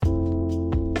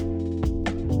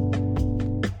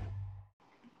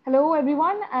Hello,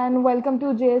 everyone, and welcome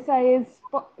to JSI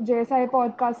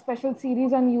podcast special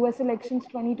series on US elections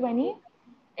 2020.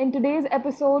 In today's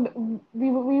episode, we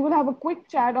will have a quick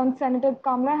chat on Senator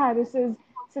Kamala Harris's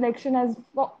selection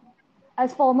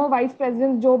as former Vice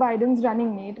President Joe Biden's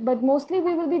running mate. But mostly,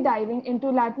 we will be diving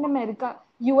into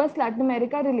US-Latin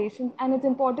America relations and its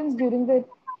importance during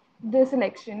this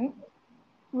election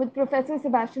with Professor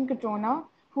Sebastian Catrona,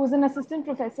 who is an assistant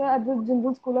professor at the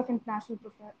General School of International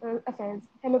Affairs.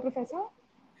 Hello, Professor.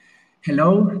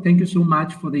 Hello, thank you so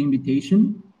much for the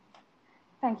invitation.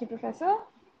 Thank you, Professor.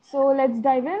 So let's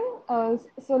dive in.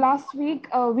 So last week,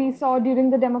 we saw during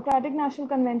the Democratic National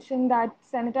Convention that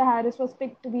Senator Harris was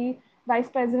picked to be Vice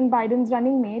President Biden's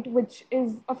running mate, which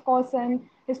is, of course, an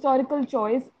historical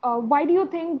choice. Why do you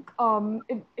think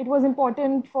it was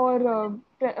important for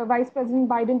Vice President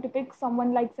Biden to pick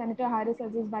someone like Senator Harris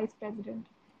as his vice president?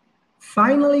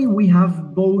 Finally, we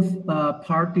have both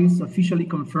parties officially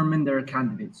confirming their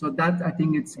candidates. So that, I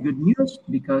think, it's good news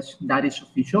because that is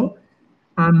official.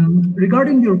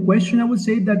 Regarding your question, I would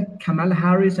say that Kamala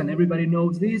Harris, and everybody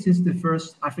knows this, is the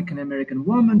first African-American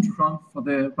woman to run for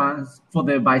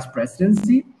the vice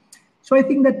presidency. So I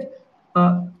think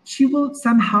that she will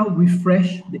somehow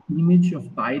refresh the image of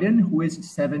Biden, who is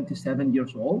 77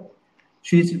 years old.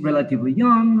 She's relatively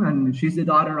young, and she's the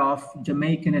daughter of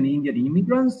Jamaican and Indian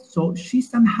immigrants. So she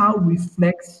somehow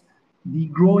reflects the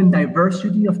growing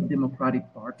diversity of the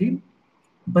Democratic Party.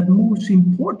 But most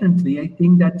importantly, I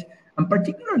think that, and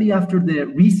particularly after the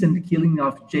recent killing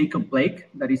of Jacob Blake,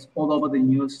 that is all over the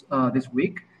news this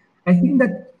week, I think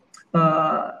that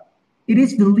it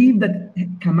is believed that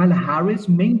Kamala Harris'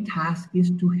 main task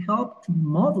is to help to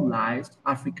mobilize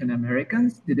African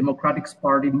Americans, the Democratic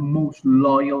Party's most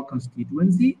loyal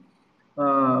constituency.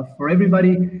 For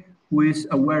everybody who is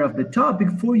aware of the topic,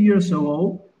 4 years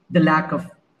ago, the lack of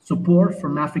support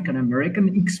from African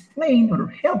Americans explained or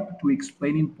helped to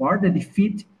explain in part the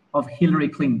defeat of Hillary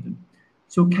Clinton.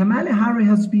 So Kamala Harris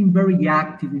has been very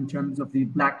active in terms of the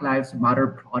Black Lives Matter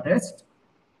protest.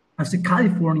 As a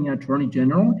California Attorney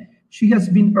General, she has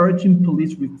been urging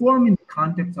police reform in the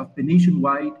context of the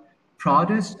nationwide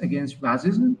protests against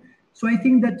racism. So I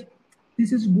think that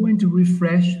this is going to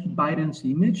refresh Biden's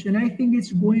image, and I think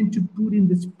it's going to put in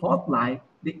the spotlight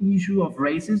the issue of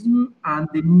racism and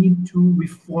the need to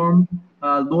reform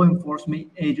law enforcement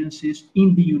agencies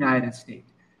in the United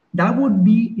States. That would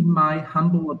be, in my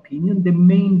humble opinion, the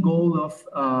main goal of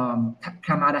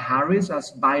Kamala Harris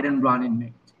as Biden running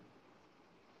mate.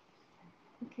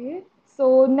 Okay.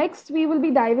 So next, we will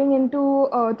be diving into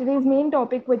today's main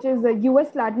topic, which is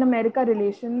US-Latin America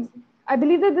relations. I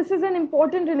believe that this is an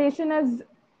important relation as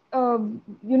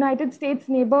United States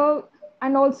neighbor,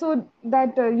 and also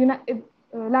that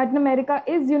Latin America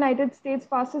is United States'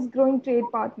 fastest growing trade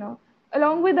partner.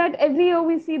 Along with that, every year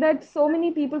we see that so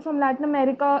many people from Latin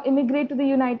America immigrate to the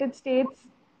United States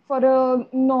for a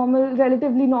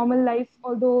relatively normal life,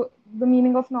 although the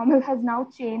meaning of normal has now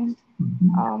changed.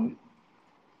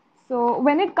 So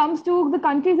when it comes to the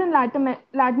countries in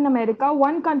Latin America,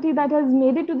 one country that has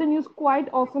made it to the news quite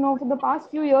often over the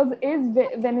past few years is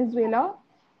Venezuela.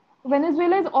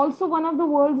 Venezuela is also one of the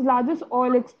world's largest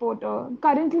oil exporter.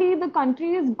 Currently, the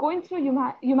country is going through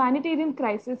humanitarian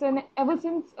crisis, and ever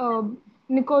since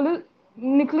Nicolas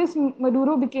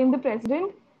Maduro became the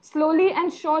president, slowly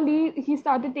and surely he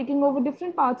started taking over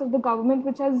different parts of the government,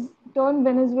 which has turned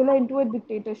Venezuela into a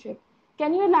dictatorship.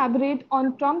 Can you elaborate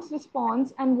on Trump's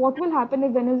response and what will happen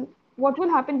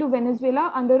to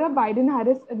Venezuela under a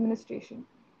Biden-Harris administration?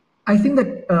 I think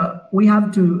that we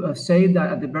have to say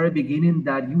that at the very beginning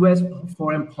that U.S.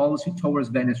 foreign policy towards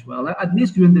Venezuela, at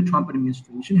least during the Trump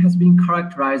administration, has been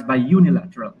characterized by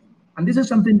unilateralism. And this is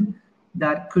something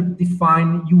that could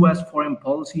define U.S. foreign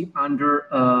policy under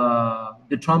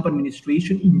the Trump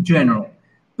administration in general.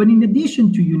 But in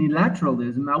addition to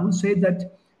unilateralism, I would say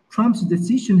that Trump's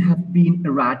decisions have been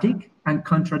erratic and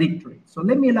contradictory. So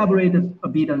let me elaborate a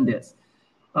bit on this.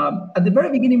 At the very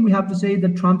beginning, we have to say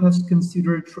that Trump has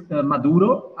considered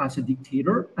Maduro as a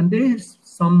dictator, and there is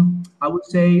some, I would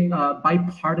say,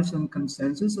 bipartisan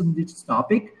consensus on this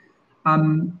topic.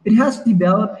 He has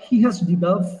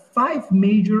developed 5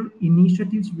 major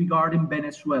initiatives regarding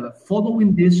Venezuela,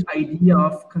 following this idea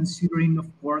of considering, of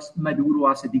course,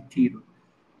 Maduro as a dictator.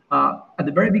 At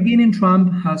the very beginning,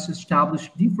 Trump has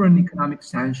established different economic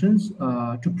sanctions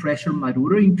to pressure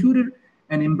Maduro, including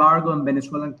an embargo on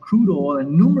Venezuelan crude oil and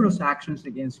numerous actions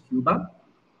against Cuba.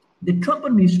 The Trump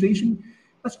administration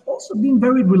has also been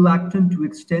very reluctant to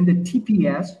extend the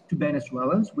TPS to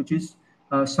Venezuelans, which is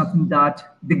something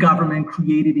that the government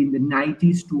created in the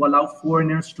 90s to allow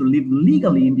foreigners to live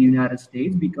legally in the United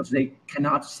States because they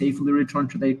cannot safely return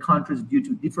to their countries due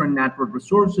to different natural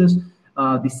resources,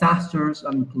 disasters,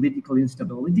 and political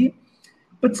instability.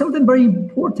 But something very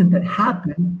important that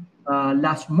happened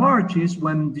last March is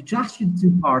when the Justice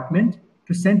Department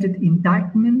presented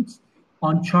indictments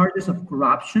on charges of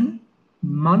corruption,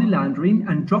 money laundering,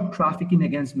 and drug trafficking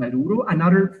against Maduro and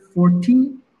other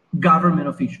 14 government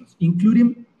officials,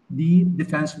 including the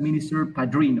defense minister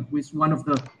Padrino, who is one of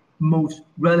the most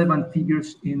relevant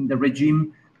figures in the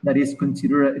regime that is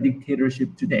considered a dictatorship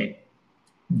today.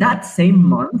 That same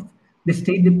month, the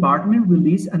State Department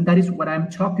released, and that is what I'm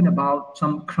talking about,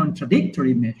 some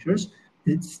contradictory measures.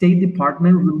 The State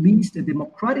Department released a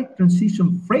democratic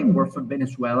transition framework for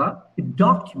Venezuela, a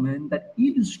document that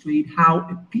illustrates how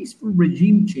a peaceful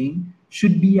regime change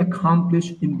should be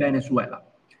accomplished in Venezuela.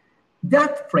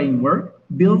 That framework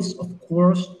builds, of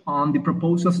course, on the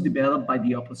proposals developed by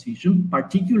the opposition,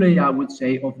 particularly, I would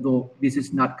say, although this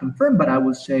is not confirmed, but I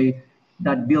would say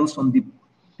that builds on the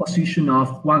position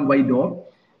of Juan Guaido,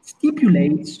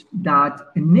 stipulates that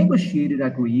a negotiated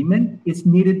agreement is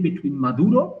needed between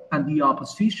Maduro and the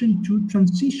opposition to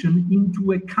transition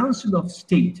into a Council of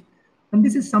State. And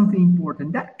this is something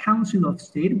important. That Council of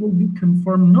State will be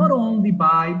confirmed not only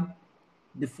by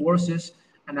the forces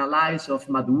and allies of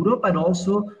Maduro,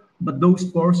 but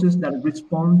those forces that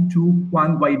respond to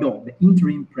Juan Guaido, the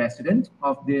interim president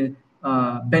of the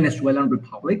Venezuelan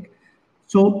Republic.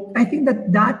 So I think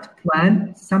that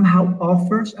plan somehow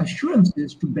offers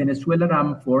assurances to Venezuelan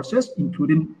armed forces,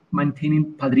 including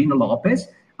maintaining Padrino Lopez,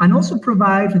 and also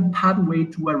provides a pathway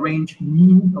to arrange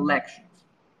new elections.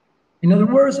 In other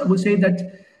words, I would say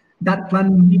that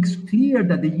plan makes clear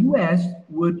that the U.S.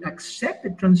 would accept a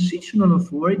transitional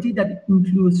authority that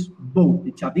includes both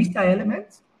the Chavista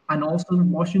elements and also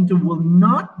Washington will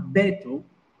not veto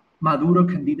Maduro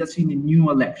candidacy in a new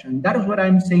election. That is what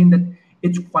I'm saying, that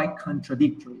it's quite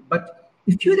contradictory. But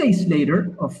a few days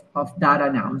later of that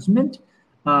announcement,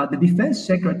 the Defense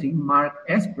Secretary, Mark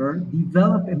Esper,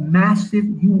 developed a massive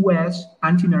U.S.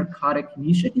 anti-narcotic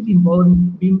initiative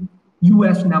involving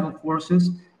U.S. naval forces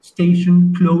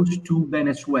stationed close to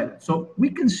Venezuela. So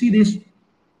we can see this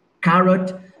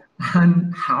carrot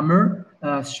and hammer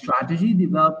strategy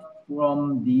developed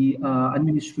from the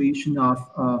administration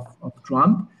of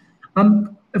Trump.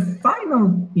 A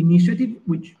final initiative,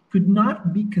 which could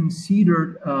not be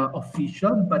considered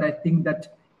official, but I think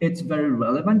that it's very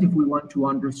relevant if we want to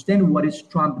understand what is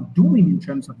Trump doing in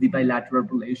terms of the bilateral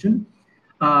relation,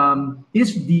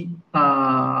 is the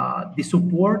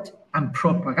support and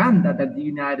propaganda that the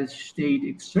United States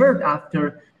exerted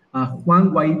after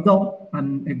Juan Guaido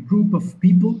and a group of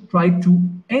people tried to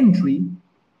entry,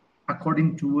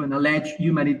 according to an alleged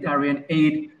humanitarian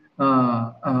aid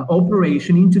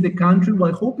operation into the country,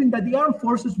 while hoping that the armed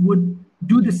forces would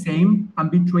do the same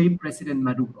and betray President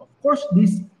Maduro. Of course,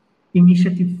 this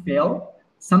initiative failed,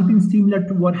 something similar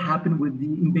to what happened with the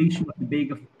invasion of the Bay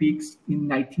of Pigs in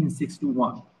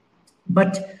 1961.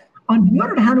 But on the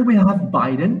other hand, we have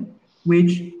Biden,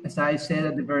 which, as I said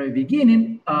at the very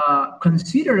beginning,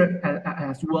 considered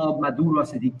as well Maduro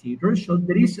as a dictator. So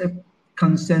there is a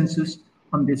consensus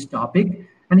on this topic.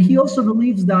 And he also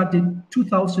believes that the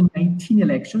 2019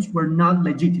 elections were not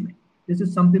legitimate. This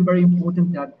is something very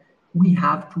important that we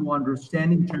have to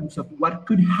understand in terms of what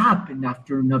could happen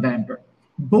after November.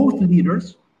 Both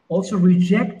leaders also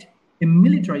reject a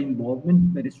military involvement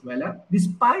in Venezuela,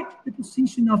 despite the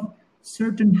position of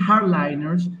certain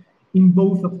hardliners in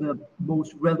both of the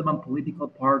most relevant political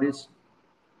parties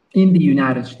in the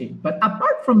United States. But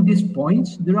apart from these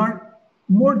points, there are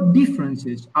more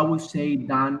differences, I would say,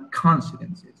 than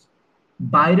coincidences.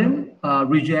 Biden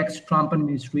rejects Trump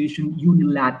administration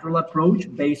unilateral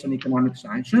approach based on economic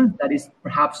sanctions. That is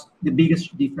perhaps the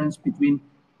biggest difference between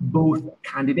both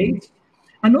candidates.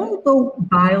 And although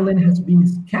Biden has been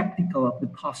skeptical of the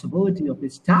possibility of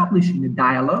establishing a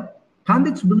dialogue,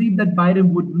 pundits believe that Biden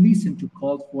would listen to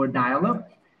calls for dialogue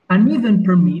and even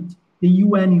permit the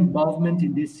UN involvement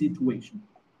in this situation,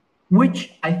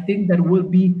 which I think that will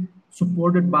be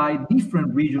supported by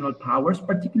different regional powers,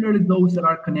 particularly those that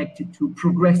are connected to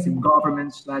progressive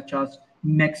governments such as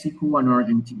Mexico and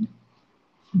Argentina.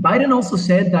 Biden also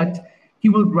said that he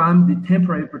will grant the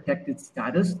temporary protected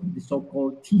status, the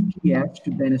so-called TPS,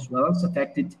 to Venezuelans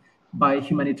affected by a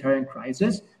humanitarian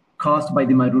crisis caused by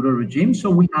the Maduro regime. So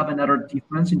we have another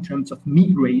difference in terms of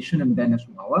migration in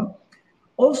Venezuela.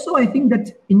 Also, I think that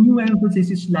a new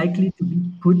emphasis is likely to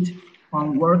be put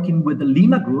on working with the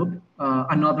Lima Group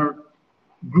and other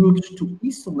groups to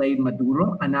isolate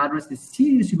Maduro and address the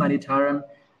serious humanitarian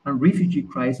and refugee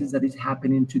crisis that is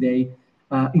happening today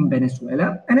in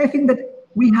Venezuela. And I think that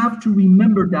we have to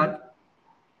remember that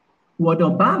what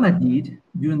Obama did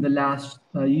during the last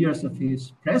years of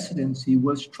his presidency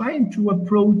was trying to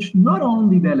approach not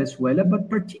only Venezuela, but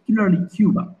particularly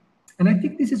Cuba. And I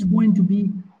think this is going to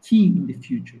be key in the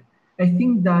future. I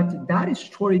think that that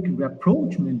historic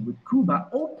rapprochement with Cuba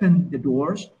opened the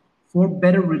doors for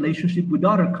better relationship with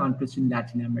other countries in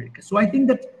Latin America. So I think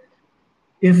that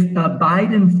if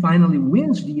Biden finally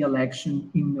wins the election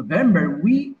in November,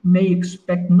 we may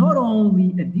expect not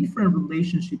only a different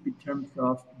relationship in terms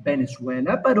of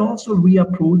Venezuela, but also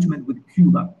reapproachment with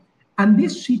Cuba. And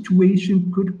this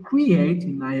situation could create,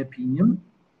 in my opinion,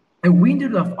 a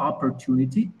window of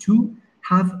opportunity to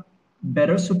have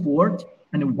better support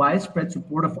and a widespread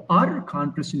support of other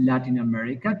countries in Latin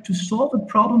America to solve a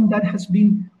problem that has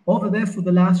been over there for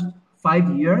the last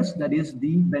 5 years, that is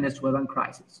the Venezuelan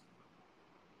crisis.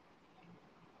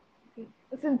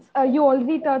 Since you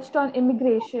already touched on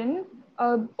immigration,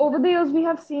 over the years we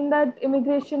have seen that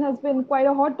immigration has been quite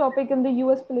a hot topic in the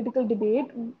US political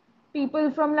debate. People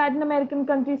from Latin American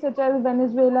countries such as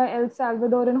Venezuela, El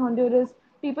Salvador, and Honduras,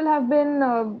 people have been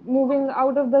moving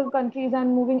out of the countries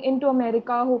and moving into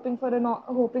America, hoping for a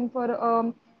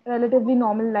relatively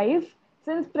normal life.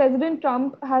 Since President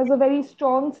Trump has a very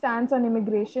strong stance on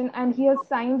immigration and he has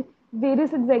signed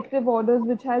various executive orders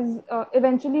which has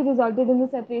eventually resulted in the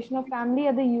separation of family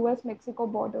at the US-Mexico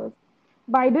borders.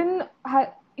 Biden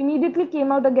immediately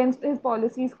came out against his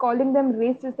policies, calling them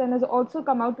racist, and has also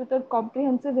come out with a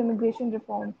comprehensive immigration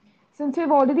reform. Since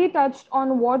we've already touched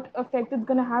on what effect it's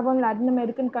going to have on Latin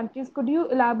American countries, could you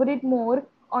elaborate more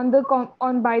on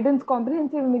on Biden's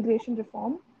comprehensive immigration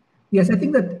reform? Yes, I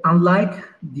think that unlike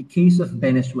the case of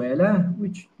Venezuela,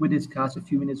 which we discussed a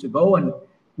few minutes ago, and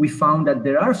we found that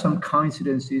there are some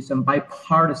coincidences and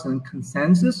bipartisan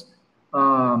consensus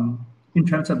in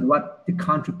terms of what the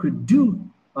country could do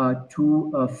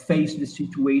to face the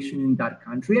situation in that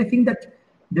country. I think that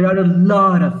there are a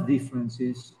lot of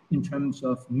differences in terms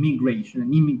of migration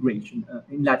and immigration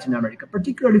in Latin America,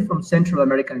 particularly from Central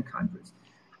American countries.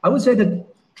 I would say that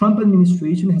Trump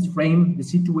administration has framed the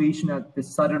situation at the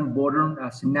southern border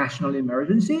as a national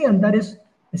emergency, and that is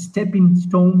a stepping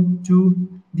stone to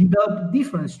develop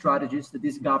different strategies that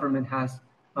this government has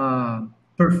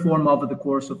performed over the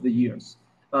course of the years.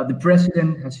 The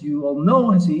president, as you all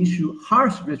know, has issued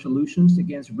harsh resolutions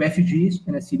against refugees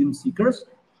and asylum seekers.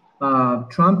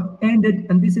 Trump ended,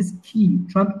 and this is key,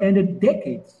 Trump ended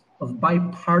decades of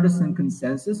bipartisan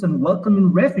consensus on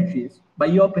welcoming refugees by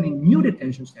opening new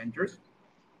detention centers,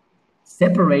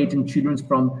 separating children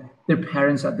from their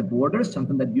parents at the border,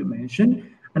 something that you mentioned,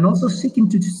 and also seeking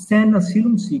to send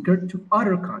asylum seekers to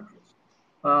other countries.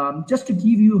 Just to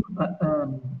give you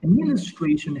an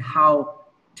illustration how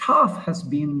tough has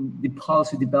been the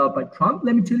policy developed by Trump,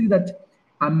 let me tell you that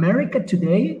America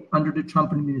today, under the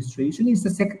Trump administration, is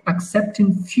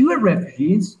accepting fewer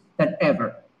refugees than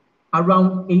ever.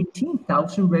 Around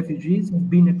 18,000 refugees have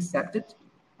been accepted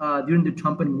during the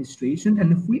Trump administration.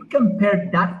 And if we compare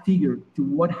that figure to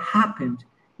what happened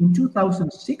in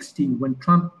 2016 when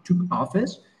Trump took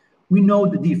office, we know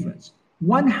the difference.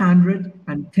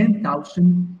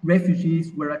 110,000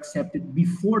 refugees were accepted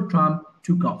before Trump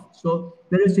took office. So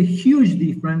there is a huge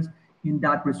difference in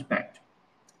that respect.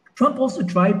 Trump also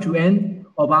tried to end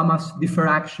Obama's deferred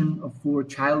action for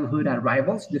childhood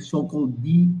arrivals, the so-called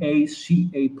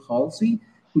DACA policy,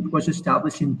 which was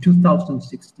established in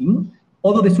 2016.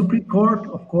 Although the Supreme Court,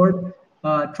 of course,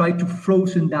 tried to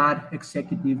frozen that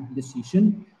executive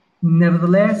decision.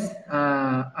 Nevertheless,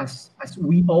 as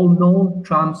we all know,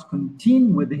 Trump's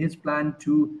continued with his plan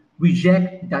to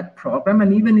reject that program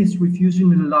and even is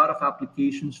refusing a lot of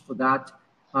applications for that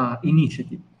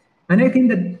initiative. And I think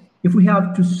that if we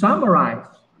have to summarize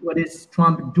what is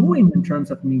Trump doing in terms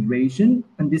of migration,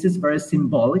 and this is very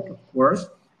symbolic, of course,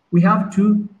 we have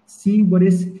to see what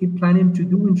is he planning to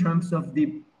do in terms of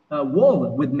the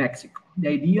wall with Mexico. The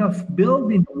idea of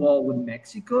building a wall with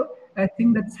Mexico, I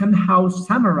think that somehow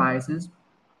summarizes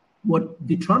what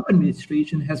the Trump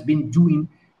administration has been doing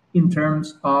in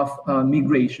terms of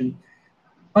migration.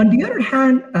 On the other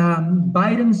hand,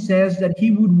 Biden says that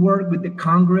he would work with the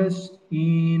Congress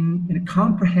in a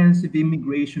comprehensive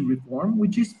immigration reform,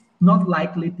 which is not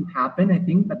likely to happen, I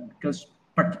think, but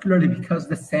particularly because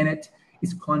the Senate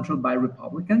is controlled by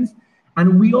Republicans.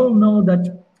 And we all know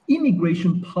that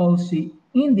immigration policy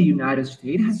in the United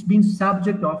States has been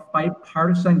subject of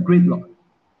bipartisan gridlock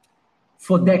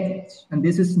for decades. And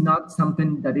this is not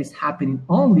something that is happening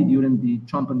only during the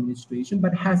Trump administration,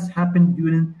 but has happened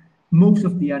during most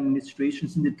of the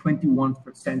administrations in the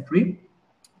 21st century.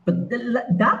 But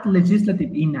that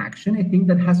legislative inaction, I think,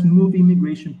 that has moved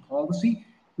immigration policy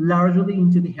largely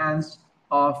into the hands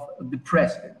of the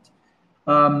president.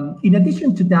 In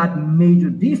addition to that major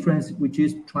difference, which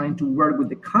is trying to work with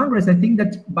the Congress, I think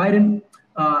that Biden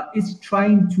is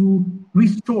trying to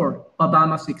restore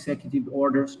Obama's executive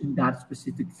orders in that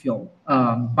specific field.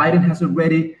 Biden has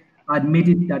already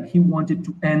admitted that he wanted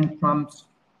to end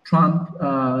Trump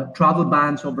travel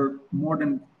bans over more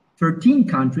than 13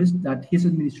 countries that his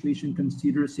administration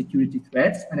considers security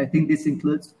threats. And I think this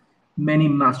includes many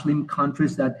Muslim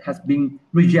countries that has been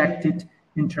rejected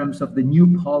in terms of the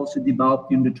new policy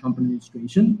developed in the Trump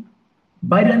administration.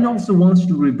 Biden also wants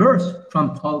to reverse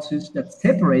Trump policies that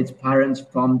separates parents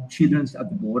from children at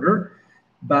the border.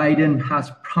 Biden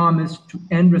has promised to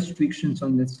end restrictions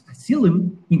on this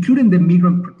asylum, including the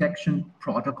migrant protection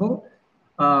protocol.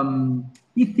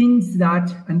 He thinks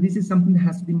that, and this is something that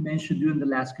has been mentioned during the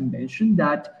last convention,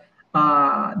 that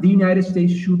the United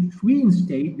States should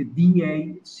reinstate the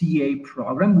DACA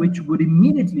program, which would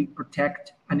immediately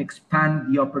protect and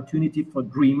expand the opportunity for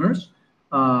dreamers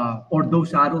or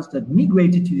those adults that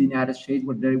migrated to the United States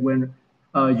when they were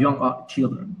young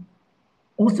children.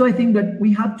 Also, I think that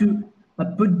we have to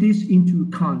put this into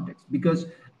context because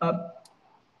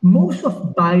most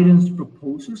of Biden's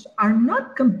proposals are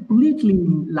not completely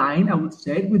in line, I would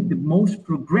say, with the most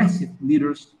progressive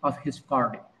leaders of his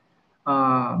party.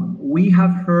 We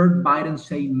have heard Biden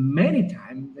say many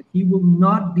times that he will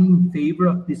not be in favor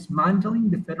of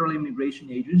dismantling the federal immigration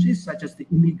agencies, such as the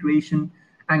Immigration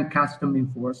and Custom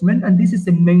Enforcement. And this is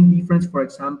the main difference, for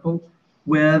example,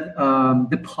 with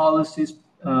the policies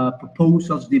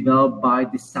proposals developed by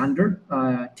the Sander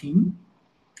team.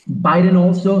 Biden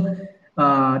also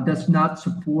does not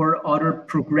support other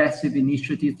progressive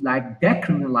initiatives like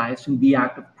decriminalizing the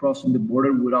act of crossing the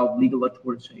border without legal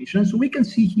authorization. So we can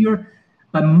see here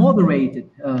a moderated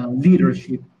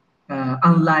leadership,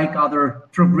 unlike other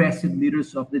progressive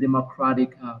leaders of the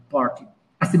Democratic Party.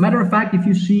 As a matter of fact, if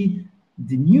you see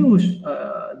the news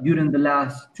during the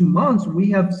last 2 months,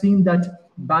 we have seen that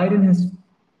Biden has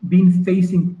been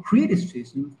facing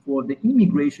criticism for the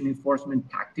immigration enforcement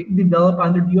tactic developed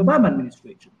under the Obama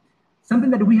administration.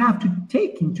 Something that we have to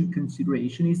take into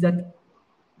consideration is that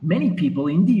many people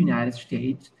in the United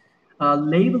States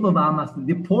label Obama as the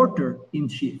deporter in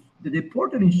chief. The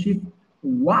deporter in chief,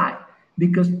 why?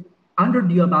 Because under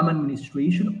the Obama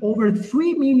administration, over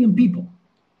 3 million people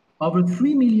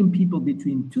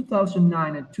between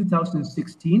 2009 and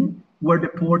 2016 were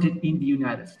deported in the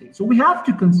United States. So we have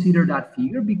to consider that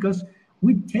figure because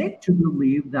we tend to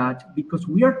believe that because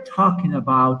we are talking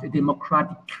about a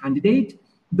Democratic candidate,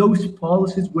 those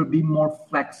policies will be more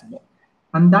flexible.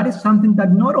 And that is something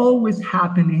that not always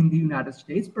happens in the United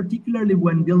States, particularly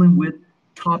when dealing with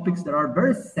topics that are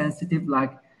very sensitive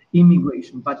like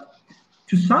immigration. But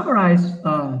to summarize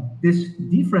these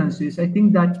differences, I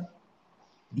think that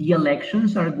the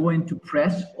elections are going to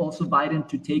press also Biden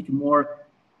to take a more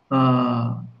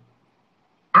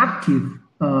active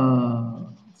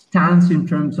stance in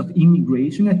terms of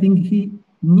immigration. I think he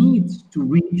needs to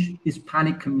reach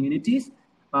Hispanic communities.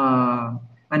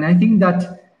 And I think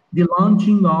that the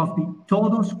launching of the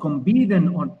Todos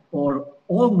Conviven or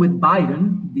All with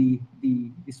Biden,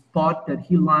 the spot that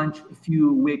he launched a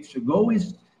few weeks ago,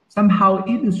 is somehow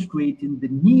illustrating the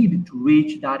need to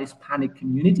reach that Hispanic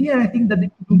community. And I think that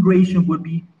immigration would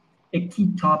be a key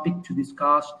topic to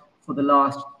discuss for the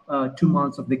last 2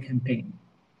 months of the campaign.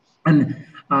 And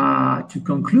to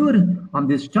conclude on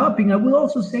this topic, I will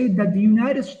also say that the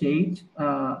United States,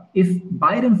 if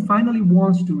Biden finally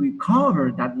wants to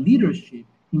recover that leadership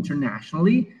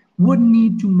internationally, would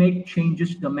need to make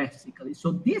changes domestically.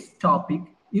 So this topic,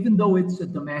 even though it's a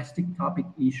domestic topic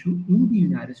issue in the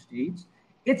United States,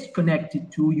 it's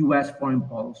connected to U.S. foreign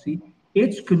policy.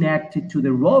 It's connected to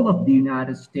the role of the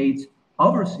United States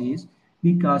overseas,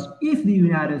 because if the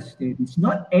United States is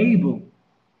not able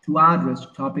to address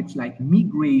topics like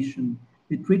migration,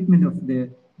 the treatment of the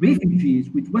refugees,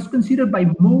 which was considered by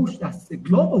most as a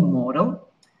global model,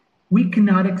 we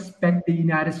cannot expect the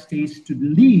United States to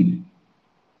lead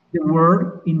the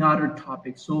world in other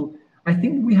topics. So I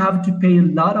think we have to pay a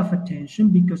lot of attention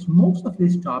because most of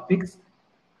these topics,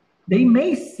 they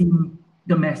may seem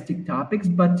domestic topics,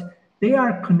 but they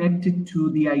are connected to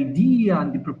the idea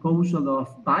and the proposal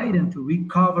of Biden to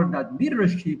recover that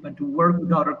leadership and to work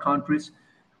with other countries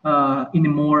in a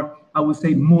more, I would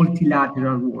say,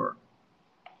 multilateral world.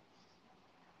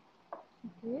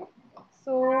 Okay.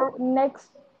 So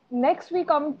next we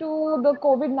come to the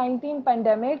COVID-19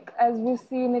 pandemic. As we've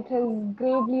seen, it has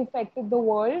gravely affected the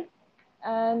world,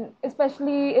 and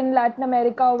especially in Latin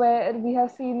America, where we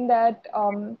have seen that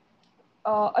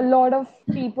a lot of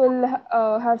people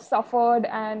have suffered,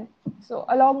 and so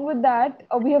along with that,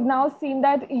 we have now seen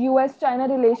that US-China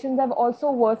relations have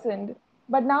also worsened.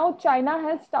 But now China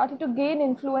has started to gain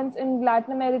influence in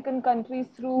Latin American countries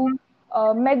through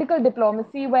medical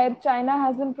diplomacy, where China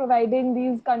has been providing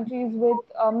these countries with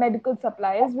medical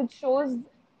supplies, which shows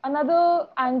another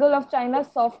angle of China's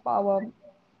soft power.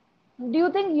 Do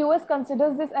you think US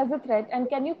considers this as a threat, and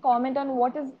can you comment on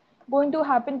what is going to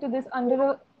happen to this under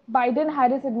a Biden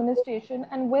Harris administration,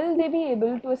 and will they be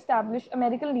able to establish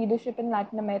American leadership in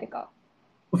Latin America?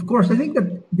 Of course, I think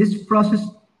that this process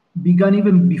began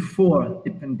even before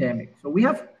the pandemic. So we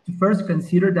have to first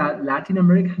consider that Latin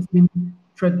America has been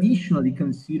traditionally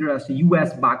considered as a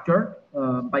US backer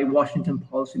by Washington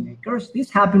policymakers. This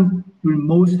happened during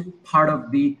most part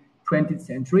of the 20th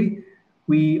century.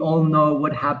 We all know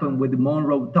what happened with the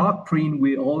Monroe Doctrine.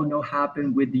 We all know what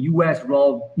happened with the US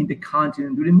role in the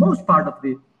continent during most part of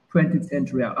the 20th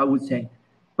century, I would say.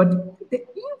 But the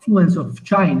influence of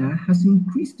China has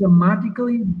increased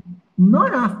dramatically,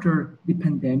 not after the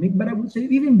pandemic, but I would say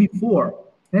even before.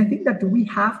 And I think that we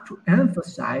have to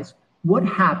emphasize what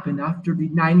happened after the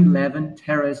 9/11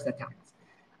 terrorist attacks.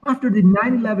 After the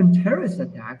 9/11 terrorist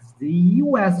attacks, the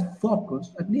US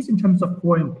focus, at least in terms of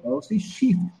foreign policy,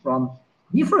 shifted from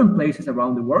different places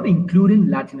around the world, including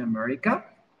Latin America,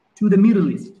 to the Middle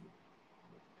East.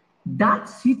 That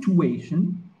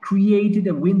situation created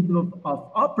a window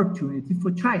of opportunity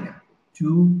for China to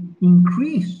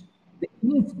increase the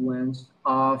influence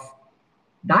of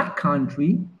that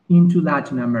country into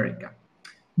Latin America.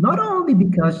 Not only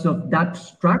because of that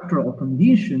structural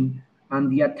condition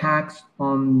and the attacks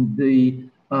on the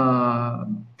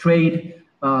trade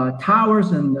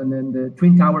towers and the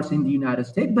Twin Towers in the United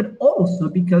States, but also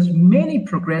because many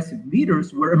progressive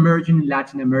leaders were emerging in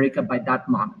Latin America by that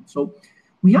moment. So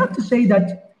we have to say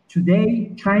that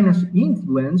today, China's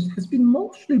influence has been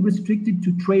mostly restricted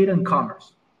to trade and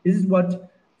commerce. This is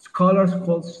what scholars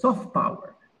call soft power.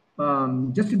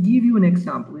 Just to give you an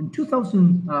example, in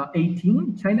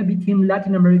 2018, China became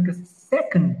Latin America's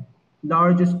second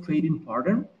largest trading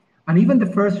partner, and even the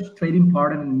first trading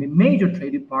partner and major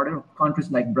trading partner of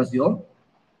countries like Brazil.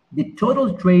 The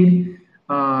total trade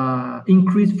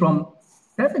increased from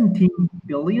 17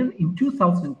 billion in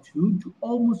 2002 to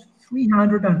almost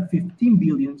 315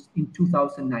 billions in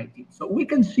 2019. So we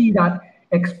can see that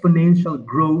exponential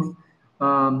growth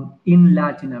in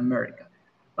Latin America.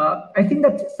 I think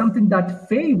that's something that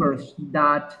favors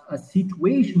that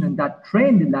situation and that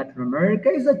trend in Latin America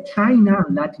is that China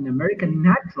and Latin America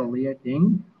naturally, I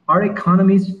think, are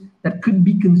economies that could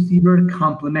be considered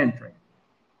complementary.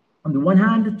 On the one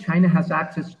hand, China has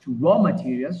access to raw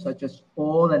materials such as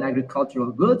oil and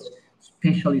agricultural goods,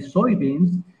 especially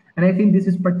soybeans. And I think this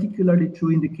is particularly true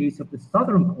in the case of the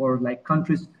southern core, like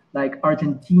countries like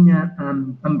Argentina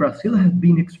and Brazil have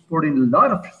been exporting a lot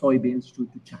of soybeans to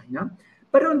China.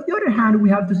 But on the other hand, we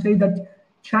have to say that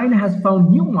China has found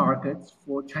new markets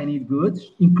for Chinese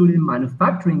goods, including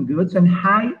manufacturing goods and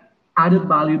high added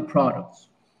value products.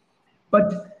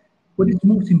 But what is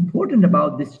most important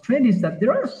about this trend is that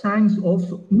there are signs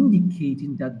also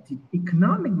indicating that the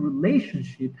economic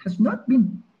relationship has not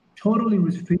been totally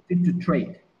restricted to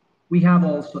trade. We have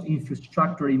also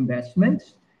infrastructure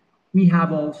investments. We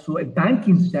have also a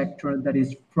banking sector that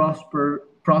is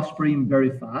prospering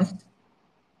very fast.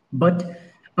 But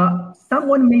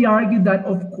someone may argue that,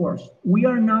 of course, we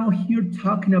are now here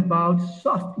talking about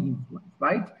soft influence,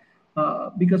 right?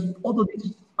 Because although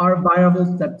these are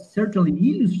variables that certainly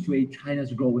illustrate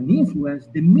China's growing influence,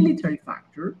 the military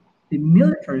factor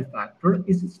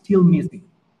is still missing.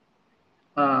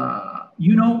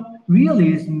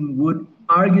 Realism would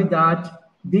argue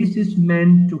that this is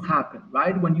meant to happen,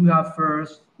 right? When you have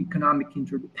first economic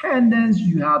interdependence,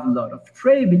 you have a lot of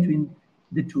trade between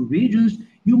the two regions,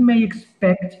 you may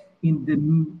expect in the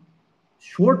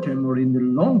short term or in the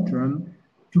long term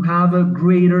to have a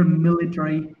greater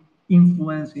military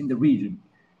influence in the region.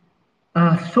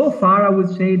 So far, I would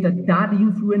say that that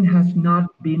influence has not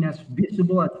been as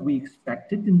visible as we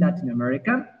expected in Latin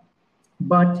America,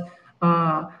 but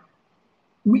I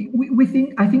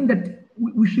think that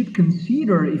we should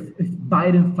consider if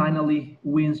Biden finally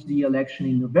wins the election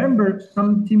in November,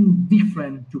 something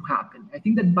different to happen. I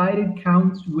think that Biden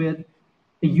counts with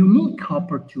a unique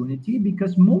opportunity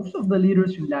because most of the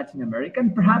leaders in Latin America,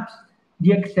 and perhaps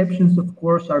the exceptions, of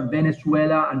course, are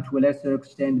Venezuela and to a lesser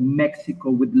extent Mexico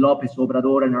with López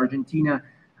Obrador and Argentina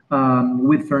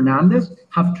with Fernandez,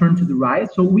 have turned to the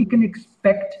right. So we can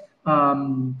expect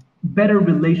better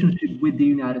relationship with the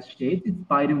United States if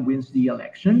Biden wins the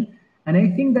election. And I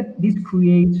think that this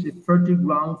creates a fertile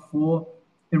ground for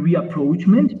a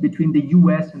reapproachment between the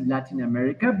US and Latin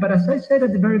America. But as I said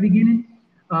at the very beginning,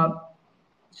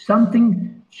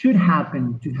 something should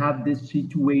happen to have this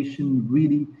situation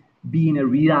really being a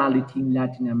reality in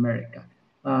Latin America.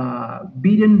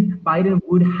 Biden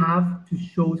would have to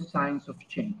show signs of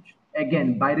change.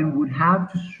 Again, Biden would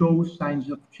have to show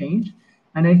signs of change.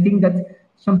 And I think that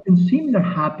something similar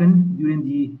happened during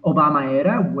the Obama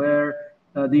era, where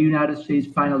the United States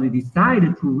finally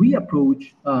decided to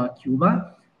reapproach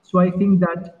Cuba. So I think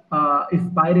that if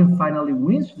Biden finally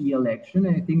wins the election,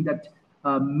 and I think that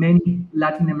many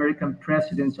Latin American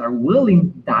presidents are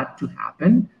willing that to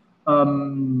happen,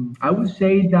 I would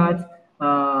say that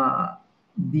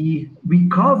the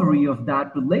recovery of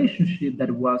that relationship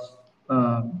that was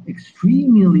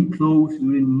extremely close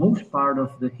during most part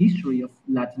of the history of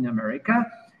Latin America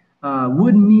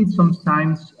would need some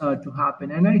times to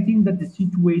happen. And I think that the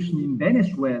situation in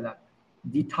Venezuela,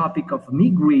 the topic of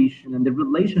migration and the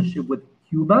relationship with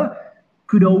Cuba,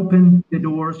 could open the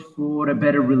doors for a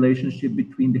better relationship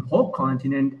between the whole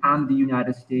continent and the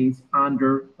United States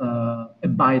under a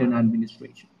Biden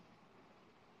administration.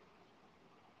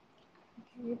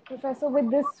 Okay, Professor, with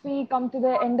this, we come to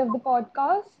the end of the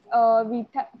podcast. We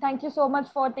thank you so much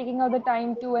for taking out the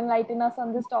time to enlighten us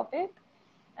on this topic.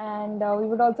 And we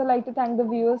would also like to thank the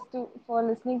viewers for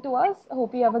listening to us. I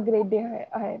hope you have a great day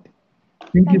ahead.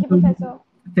 Thank you Thank you, Professor.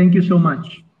 thank you so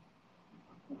much.